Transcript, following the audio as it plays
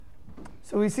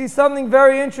So we see something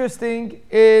very interesting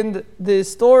in the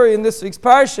story in this week's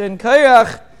parsha in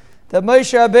Korach, that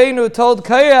Moshe Rabbeinu told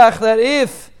Korach that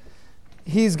if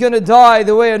he's going to die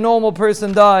the way a normal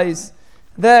person dies,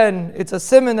 then it's a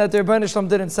siman that the Rebbeinu Shalom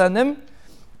didn't send him.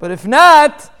 But if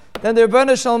not, then the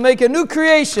Rebbeinu Shalom make a new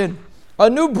creation, a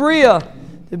new bria.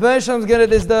 The Rebbeinu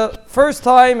Shalom is the first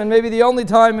time and maybe the only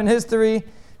time in history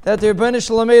that the Rebbeinu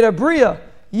Shalom made a bria.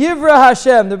 Yivra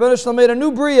Hashem. The Rebbeinu Shalom made a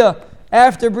new bria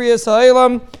after Bria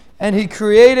Sa'elam, and he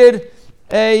created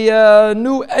a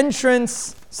new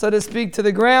entrance, so to speak, to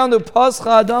the ground.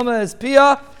 Upascha Adama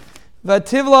Espia,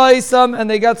 Vativla Isam, and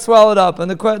they got swallowed up.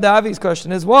 And the obvious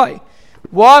question is why?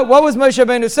 What was Moshe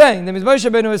Rabbeinu saying? That means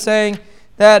Moshe Rabbeinu was saying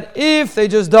that if they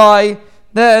just die,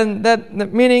 then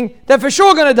meaning they're for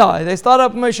sure going to die. They start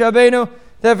up Moshe Rabbeinu,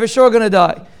 they're for sure going to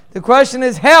die. The question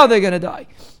is how they're going to die.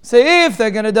 So if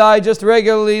they're going to die just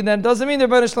regularly, then it doesn't mean the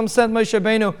Rebbeinu Shalom sent Moshe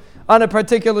Rabbeinu on a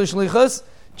particular shlichus.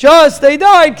 Just they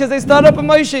died because they started up a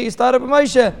Moshe. You start up a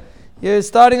Moshe. You're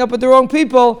starting up with the wrong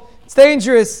people. It's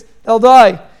dangerous. They'll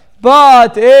die.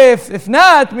 But if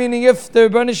not, meaning if the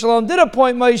Rebbeinu Shalom did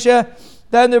appoint Moshe,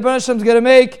 then the Rebbeinu Shalom is going to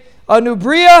make a new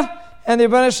bria, and the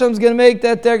Rebbeinu Shalom is going to make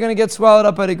that they're going to get swallowed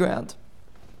up by the ground.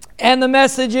 And the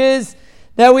message is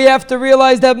that we have to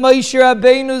realize that Moshe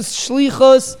Rabbeinu's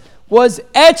shlichus was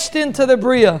etched into the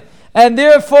bria. And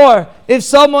therefore, if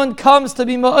someone comes to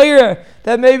be ma'ir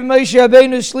that maybe Moshe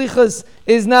Rabbeinu's shlichus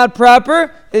is not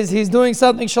proper, is he's doing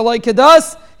something shalai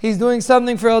kadas, he's doing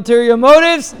something for ulterior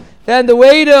motives, then the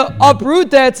way to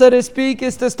uproot that, so to speak,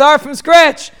 is to start from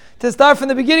scratch, to start from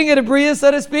the beginning of the bria,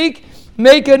 so to speak,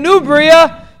 make a new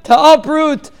bria to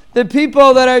uproot the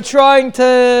people that are trying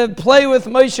to play with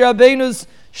Moshe Rabbeinu's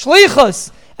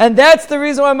shlichus. And that's the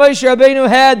reason why Moshe Rabbeinu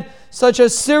had such a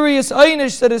serious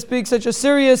einish, so to speak, such a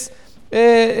serious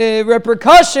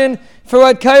repercussion for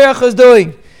what Korach is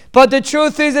doing. But the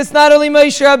truth is, it's not only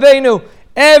Moshe Rabbeinu.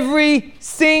 Every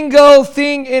single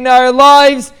thing in our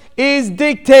lives is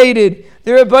dictated.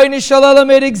 The Rebbeinu Shalom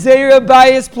made Gzeira,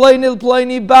 Bias, Pleinil,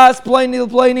 Pleini, Bas, Pleinil,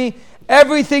 Pleini.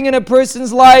 Everything in a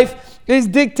person's life is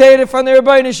dictated from the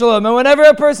Rebbeinu Shalom. And whenever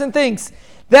a person thinks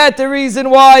that the reason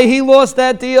why he lost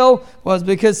that deal was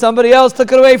because somebody else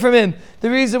took it away from him, the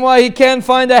reason why he can't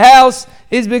find a house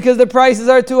is because the prices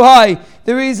are too high,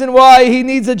 the reason why he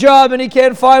needs a job and he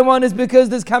can't find one is because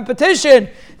there's competition,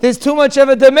 there's too much of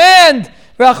a demand,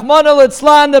 Rahman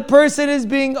al-Itzlan, the person is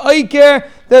being oiker,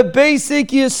 the basic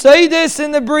Yesodis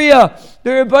in the Bria. The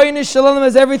Rebbeinu Shalom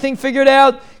has everything figured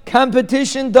out.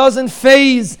 Competition doesn't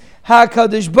phase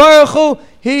HaKadosh Baruch Hu.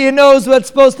 He knows what's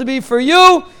supposed to be for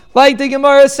you. Like the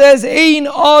Gemara says, Ein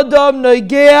Adam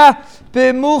Nogea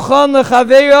B'muchan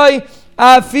L'Chaveroi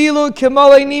Afilu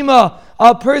K'malei Nima.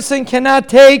 A person cannot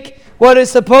take what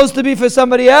is supposed to be for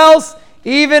somebody else.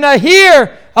 Even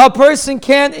a person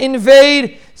can't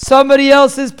invade somebody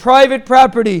else's private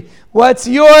property. What's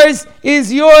yours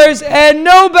is yours, and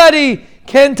nobody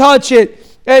can touch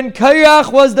it. And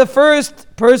Korach was the first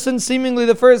person, seemingly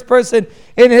the first person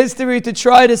in history to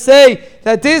try to say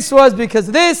that this was because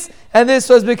of this, and this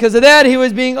was because of that. He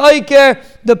was being oiker,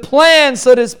 the plan,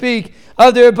 so to speak,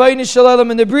 of the Rebbeinu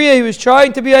Shalom and the Bria. He was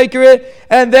trying to be oiker,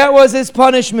 and that was his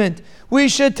punishment. We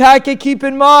should keep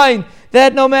in mind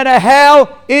that no matter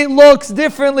how it looks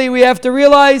differently, we have to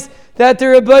realize that the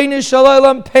Rebbeinu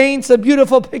Shalom paints a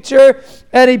beautiful picture,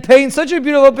 and he paints such a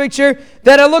beautiful picture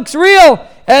that it looks real,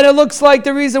 and it looks like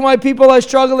the reason why people are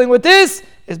struggling with this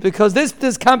is because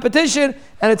this competition,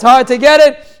 and it's hard to get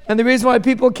it, and the reason why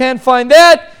people can't find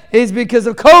that is because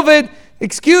of COVID.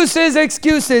 Excuses.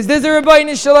 There's a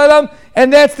Rebbeinu Shalom,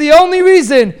 and that's the only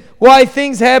reason why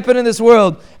things happen in this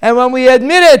world. And when we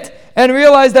admit it and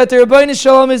realize that the Rebbeinu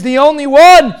Shalom is the only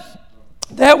one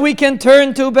that we can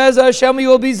turn to, Bez Hashem, we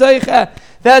will be Zeicha,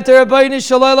 that the Rebbeinu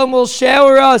Shalom will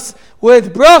shower us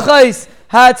with brachais,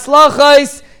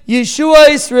 hatzlachais,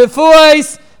 yeshuais,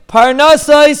 refuais,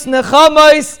 parnasais,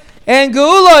 nechamais, and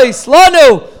geulais,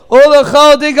 lanu,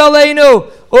 ulachal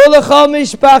digaleinu, ulachal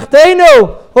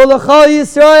mishpachtenu, ulachal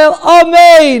Yisrael,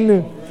 amen.